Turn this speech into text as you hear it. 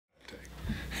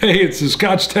Hey, it's the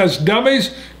Scotch Test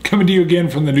Dummies coming to you again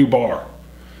from the new bar.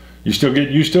 You still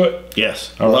getting used to it?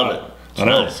 Yes, All love right. it. I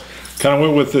know. Nice. Kind of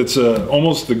went with it's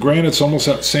almost the granite's almost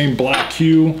that same black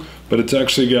hue, but it's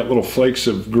actually got little flakes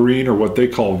of green, or what they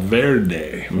call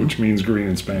verde, which means green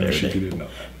in Spanish. If you didn't know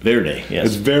that. Verde, yes.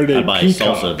 It's verde I buy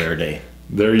peacock. salsa verde.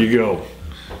 There you go.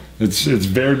 It's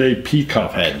verde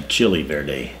peacock. I've had chili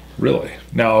verde. Really?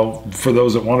 Now, for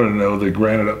those that wanted to know, the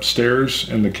granite upstairs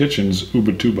in the kitchen's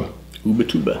ubatuba.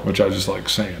 Ubatuba. Which I just like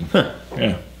saying. Huh.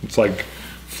 Yeah, it's like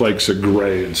flakes of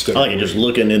gray instead I of like just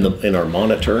looking in our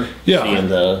monitor, yeah, seeing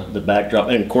the backdrop,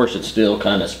 and of course it's still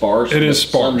kind of sparse. It is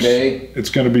sparse. Someday it's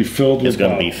going to be filled with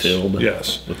bottles. It's going to be filled.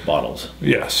 Yes. With bottles.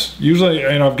 Yes. Usually,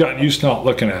 and I've gotten used to not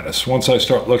looking at us. Once I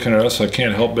start looking at us, I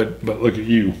can't help but look at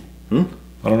you.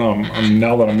 I don't know. I'm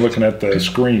now that I'm looking at the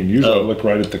screen. Usually, I look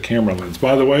right at the camera lens.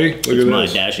 By the way, look at this. My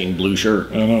dashing blue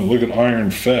shirt. I don't know. Look at Iron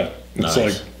Fett. It's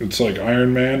Nice. it's like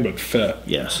Iron Man, but fat.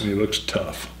 Yes. And he looks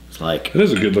tough. It's like It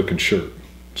is a good looking shirt.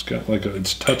 It's got like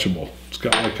it's touchable. It's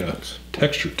got like a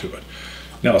texture to it.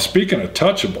 Now, speaking of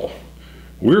touchable,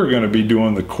 we're going to be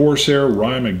doing the Corsair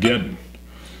Ryemageddon.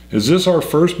 Is this our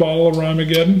first bottle of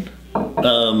Ryemageddon?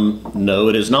 no,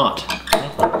 it is not.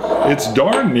 It's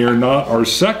darn near not our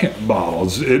second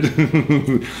bottles. Do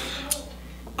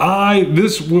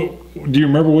you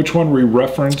remember which one we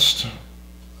referenced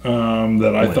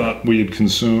that I thought we had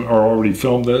consumed or already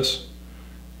filmed this?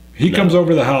 He comes over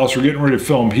to the house, we're getting ready to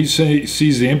film. He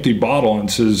sees the empty bottle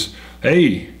and says,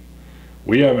 "Hey,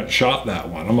 we haven't shot that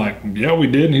one." I'm like, "Yeah, we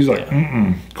did." And he's like,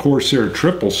 Corsair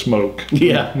Triple Smoke.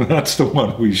 Yeah. That's the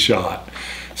one we shot.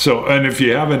 So, and if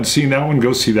you haven't seen that one,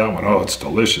 go see that one. Oh, it's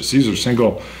delicious. These are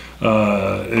single,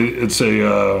 it's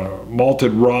a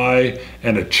malted rye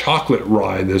and a chocolate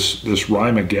rye, this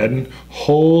Ryemageddon.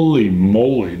 Holy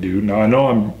moly, dude. Now I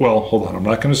know hold on. I'm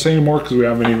not going to say anymore because we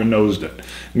haven't even nosed it.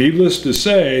 Needless to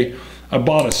say, I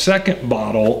bought a second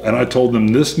bottle and I told them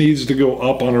this needs to go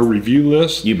up on a review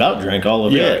list. You about drank all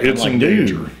of it. Yeah, it's in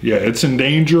danger. Yeah, it's in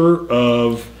danger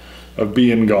of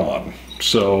being gone.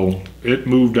 So it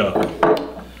moved up.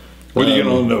 What are you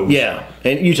going to know? Yeah,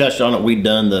 and you touched on it. We'd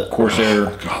done the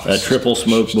Corsair Triple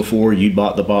Smoke before. You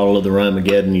bought the bottle of the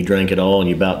Ryemageddon, you drank it all, and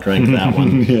you about drank that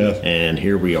one. Yeah. And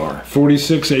here we are.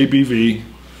 46 ABV.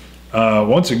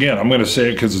 Once again, I'm going to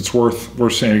say it because it's worth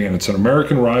saying again. It's an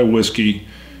American rye whiskey,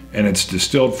 and it's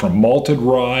distilled from malted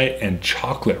rye and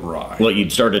chocolate rye. Well, you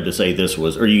started to say this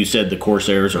was, or you said the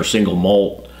Corsairs are single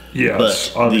malt. Yes,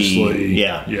 but obviously.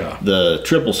 Yeah. The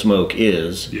Triple Smoke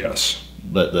is. Yes.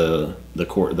 But the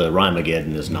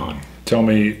Ryemageddon is not. Tell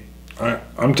me,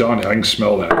 I'm telling you, I can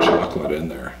smell that chocolate in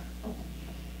there.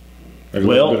 Like a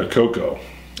little bit of cocoa.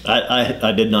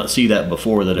 I did not see that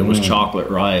before, that it was chocolate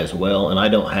rye as well, and I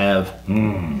don't have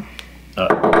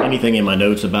anything in my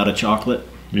notes about a chocolate.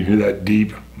 You hear that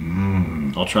deep?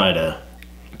 I'll try to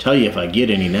tell you if I get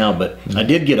any now, but I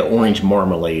did get an orange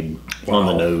marmalade on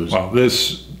the nose. Wow,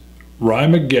 this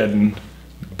Ryemageddon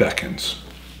beckons.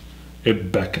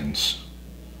 It beckons.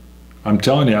 I'm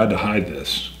telling you, I had to hide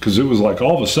this because it was like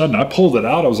all of a sudden I pulled it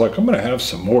out. I was like, I'm going to have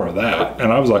some more of that.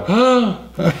 And I was like,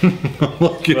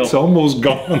 look, it's almost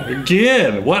gone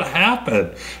again. What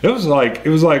happened? It was like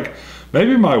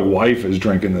maybe my wife is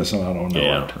drinking this and I don't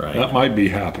know it. Right. That might be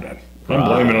happening. I'm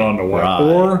blaming it on the wife.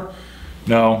 Or,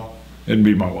 no, it'd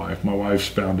be my wife. My wife's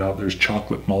found out there's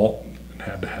chocolate malt and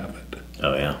had to have it.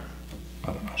 Oh, yeah.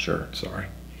 I don't know. Sure. Sorry.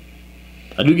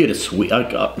 I do get a sweet,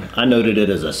 I noted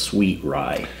it as a sweet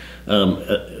rye.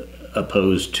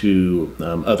 Opposed to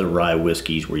other rye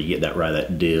whiskeys where you get that rye,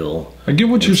 that dill. I get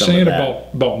what you're saying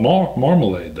about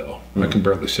marmalade, though. I can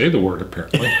barely say the word,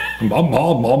 apparently.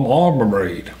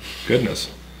 Marmalade. Goodness.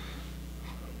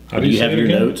 Do you have your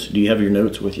notes? Do you have your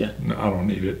notes with you? No, I don't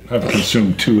need it. I've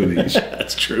consumed 2 of these.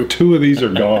 That's true. 2 of these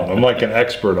are gone. I'm like an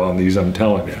expert on these, I'm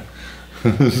telling you.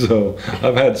 So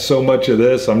I've had so much of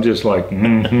this, I'm just like,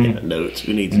 notes.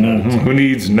 Who needs notes? Who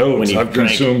needs notes? I've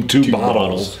consumed 2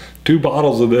 bottles. 2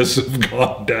 bottles of this have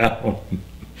gone down.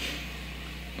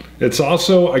 It's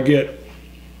also, man,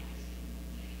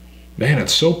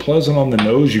 it's so pleasant on the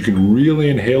nose. You can really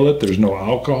inhale it. There's no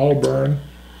alcohol burn.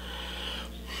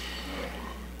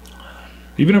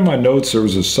 Even in my notes,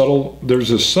 there's a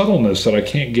subtleness that I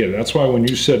can't get. That's why when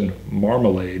you said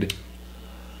marmalade,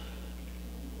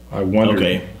 I wondered.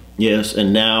 Okay. Yes,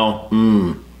 and now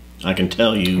I can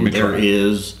tell you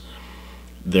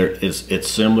it's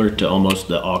similar to almost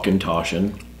the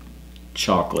Auchentoshan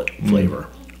chocolate flavor.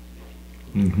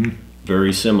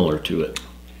 Very similar to it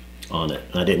on it.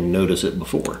 I didn't notice it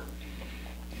before.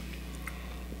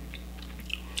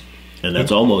 And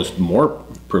that's almost more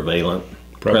prevalent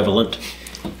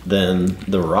than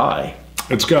the rye.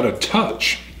 It's got a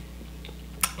touch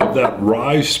of that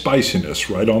rye spiciness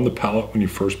right on the palate when you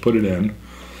first put it in.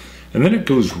 And then it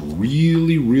goes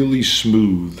really, really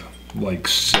smooth, like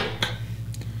silk.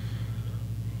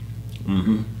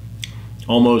 Mm-hmm.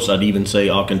 Almost, I'd even say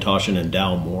Auchentoshan and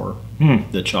Dalmore.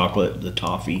 The chocolate, the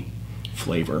toffee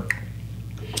flavor.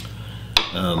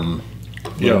 A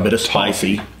little bit of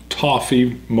spicy.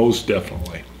 Toffee, most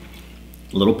definitely.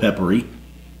 A little peppery.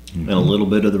 And a little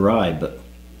bit of the rye, but...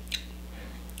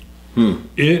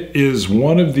 It is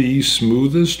one of the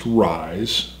smoothest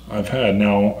ryes I've had.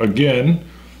 Now, again,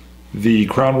 the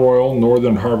Crown Royal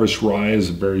Northern Harvest rye is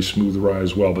a very smooth rye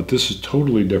as well, but this is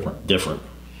totally different. Different.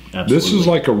 Absolutely. This is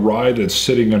like a rye that's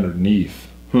sitting underneath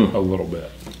a little bit.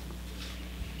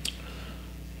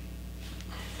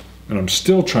 And I'm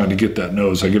still trying to get that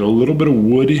nose. I get a little bit of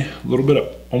woody, a little bit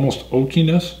of almost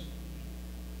oakiness.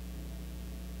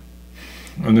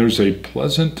 And there's a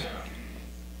pleasant...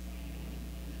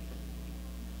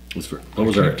 What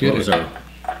was our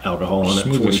alcohol on it?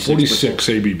 Smooth, 46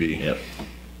 ABV. Yep.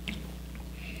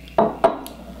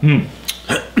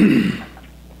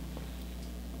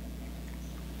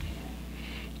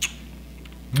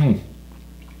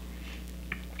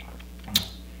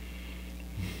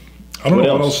 I don't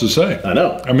know what else to say. I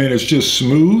know. I mean, it's just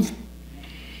smooth,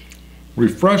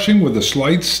 refreshing with a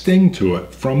slight sting to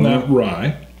it from that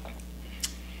rye.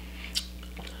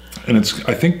 And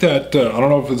I think that, I don't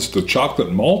know if it's the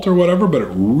chocolate malt or whatever, but it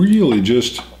really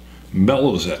just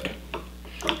mellows it.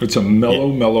 It's a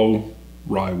mellow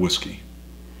rye whiskey.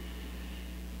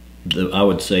 I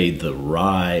would say the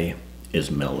rye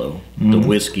is mellow. The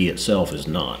whiskey itself is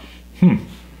not.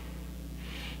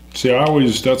 See,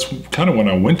 that's kind of when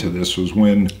I went to this, was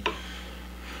when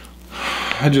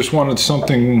I just wanted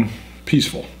something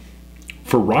peaceful.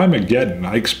 For Ryemageddon,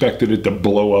 I expected it to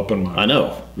blow up in my mouth. I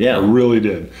know, yeah. I really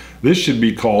did. This should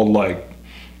be called like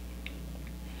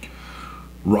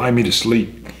Rye Me to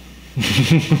Sleep.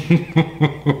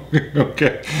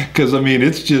 Okay, because I mean,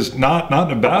 it's just not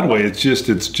in a bad way. It's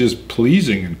just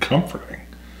pleasing and comforting.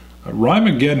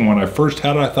 Ryemageddon, when I first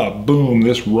had it, I thought, boom,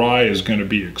 this rye is going to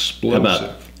be explosive. How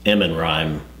about M&M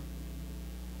Rhyme?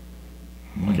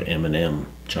 Like an M&M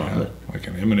chocolate. Yeah, like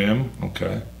an M&M?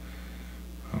 Okay.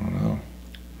 I don't know.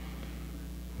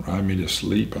 Rye Me to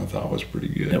Sleep, I thought was pretty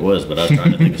good. It was, but I was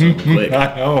trying to think of something quick.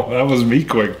 I know, that was me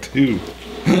quick too.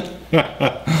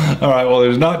 All right, well,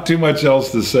 there's not too much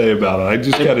else to say about it. I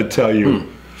just got to tell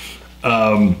you,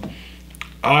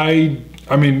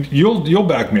 I mean, you'll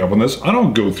back me up on this. I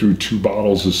don't go through 2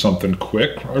 bottles of something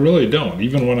quick. I really don't.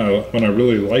 Even when I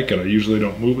really like it, I usually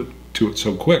don't move it to it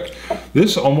so quick.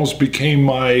 This almost became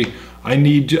my, I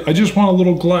just want a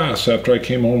little glass after I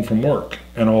came home from work,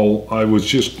 and I was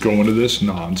just going to this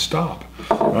nonstop.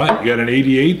 All right, you got an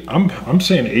 88. I'm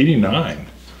saying 89.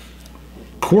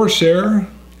 Corsair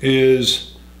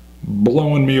is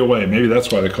blowing me away. Maybe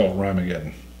that's why they call it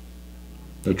Ryemageddon.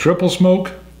 The triple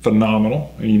smoke,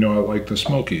 phenomenal, and you know I like the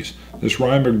smokies. This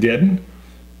Ryemageddon,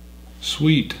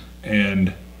 sweet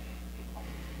and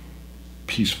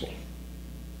peaceful.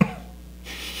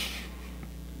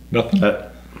 Nothing?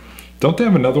 Don't they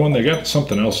have another one? They got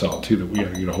something else out too that we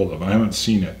got to get a hold of. I haven't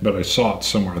seen it, but I saw it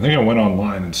somewhere. I think I went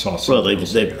online and saw something. Well,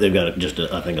 they've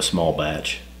got I think a small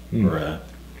batch or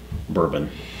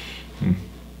bourbon.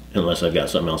 Unless I've got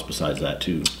something else besides that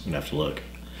too. I'm gonna have to look.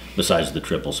 Besides the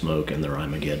triple smoke and the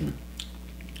Ryemageddon.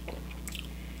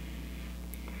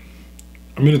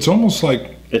 I mean, it's almost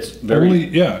like it's very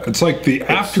it's like the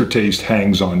aftertaste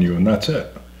hangs on you, and that's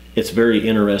it. It's very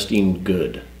interesting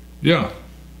good. Yeah.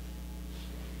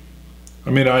 I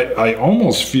mean, I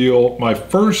almost feel, my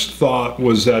first thought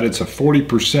was that it's a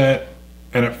 40%,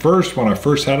 and at first, when I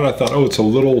first had it, I thought, oh, is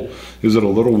it a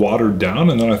little watered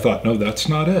down? And then I thought, no, that's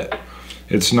not it.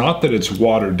 It's not that it's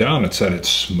watered down, it's that it's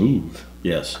smooth.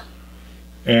 Yes.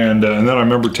 And then I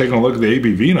remember taking a look at the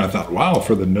ABV, and I thought, wow,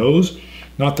 for the nose,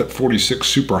 not that 46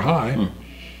 super high,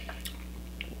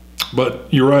 but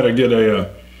you're right, I get a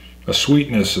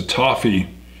sweetness, a toffee.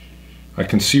 I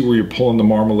can see where you're pulling the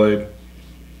marmalade.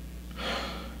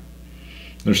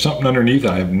 There's something underneath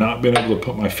I have not been able to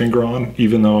put my finger on,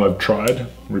 even though I've tried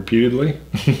repeatedly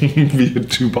via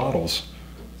 2 bottles.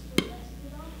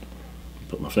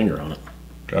 Put my finger on it.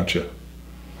 Gotcha.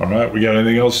 All right, we got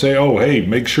anything else to say? Oh, hey,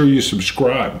 make sure you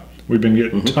subscribe. We've been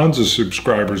getting tons of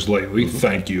subscribers lately.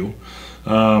 Thank you.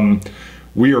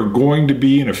 We are going to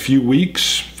be in a few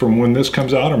weeks from when this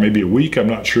comes out, or maybe a week. I'm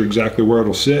not sure exactly where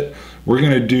it'll sit. We're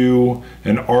going to do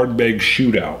an Ardbeg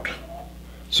shootout.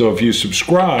 So if you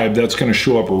subscribe, that's going to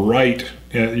show up right.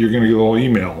 You're going to get a little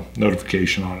email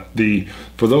notification on it.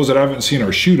 For those that haven't seen our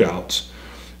shootouts,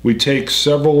 we take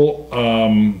several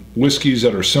whiskeys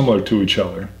that are similar to each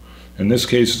other, In this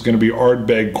case, it's going to be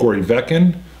Ardbeg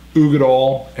Corryvreckan,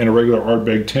 Uigeadail, and a regular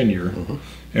Ardbeg 10-year.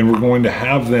 And we're going to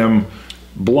have them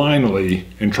blindly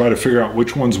and try to figure out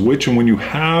which one's which. And when you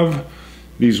have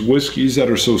these whiskeys that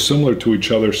are so similar to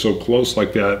each other, so close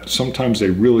like that, sometimes they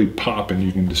really pop and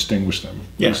you can distinguish them.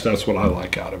 At least that's what I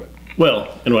like out of it.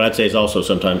 Well, and what I'd say is also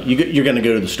sometimes you're going to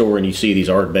go to the store and you see these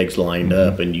Ardbegs lined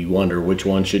up and you wonder which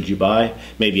one should you buy.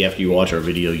 Maybe after you watch our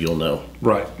video, you'll know.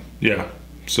 Right. Yeah.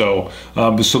 So,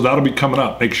 so that'll be coming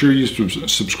up. Make sure you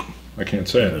subscribe. I can't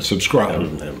say it. Subscribe.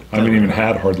 I haven't even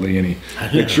had hardly any.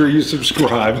 Make sure you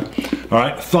subscribe. All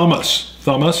right. Thumb us.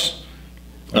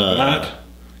 Matt,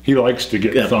 he likes to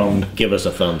get thumbed. Give us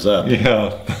a thumbs up.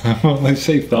 Yeah. They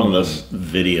say thumb on this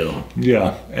video.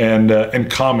 Yeah. And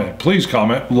comment. Please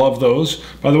comment. Love those.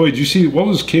 By the way, did you see, what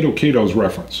was Kato's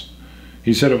reference?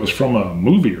 He said it was from a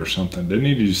movie or something, didn't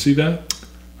he? Did you see that?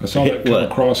 I saw that come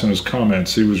across in his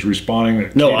comments. He was responding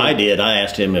that. No, I did. I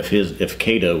asked him if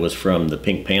Kato was from the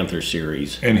Pink Panther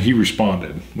series, and he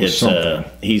responded with something.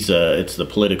 It's the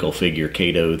political figure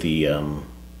Kato the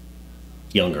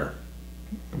younger.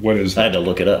 What is that? I had to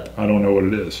look it up. I don't know what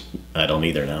it is. I don't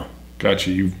either now.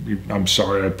 Gotcha. I'm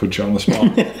sorry I put you on the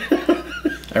spot.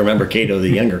 I remember Kato the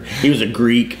younger. He was a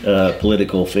Greek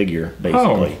political figure,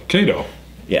 basically. Oh, Kato.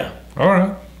 Yeah. All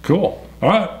right. Cool. All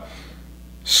right.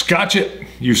 Scotch it,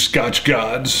 you Scotch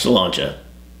gods. Cilantro.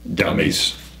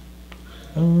 Dummies.